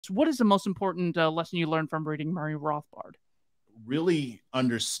So what is the most important lesson you learned from reading Murray Rothbard? Really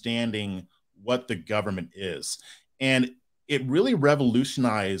understanding what the government is. And it really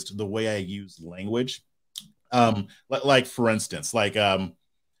revolutionized the way I use language. Like for instance, like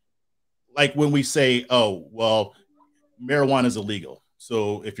when we say, oh, well, marijuana is illegal.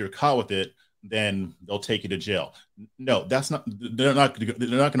 So if you're caught with it, then they'll take you to jail. No, that's not. They're not. They're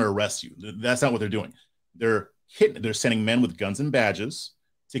not going to arrest you. That's not what they're doing. They're sending men with guns and badges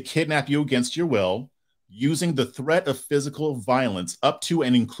to kidnap you against your will, using the threat of physical violence up to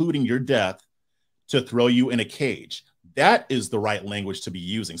and including your death to throw you in a cage. That is the right language to be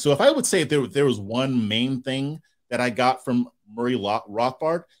using. So if I would say if there was one main thing that I got from Murray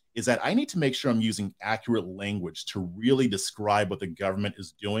Rothbard, is that I need to make sure I'm using accurate language to really describe what the government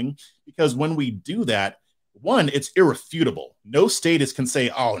is doing. Because when we do that, one, it's irrefutable. No statist can say,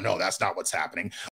 oh, no, that's not what's happening.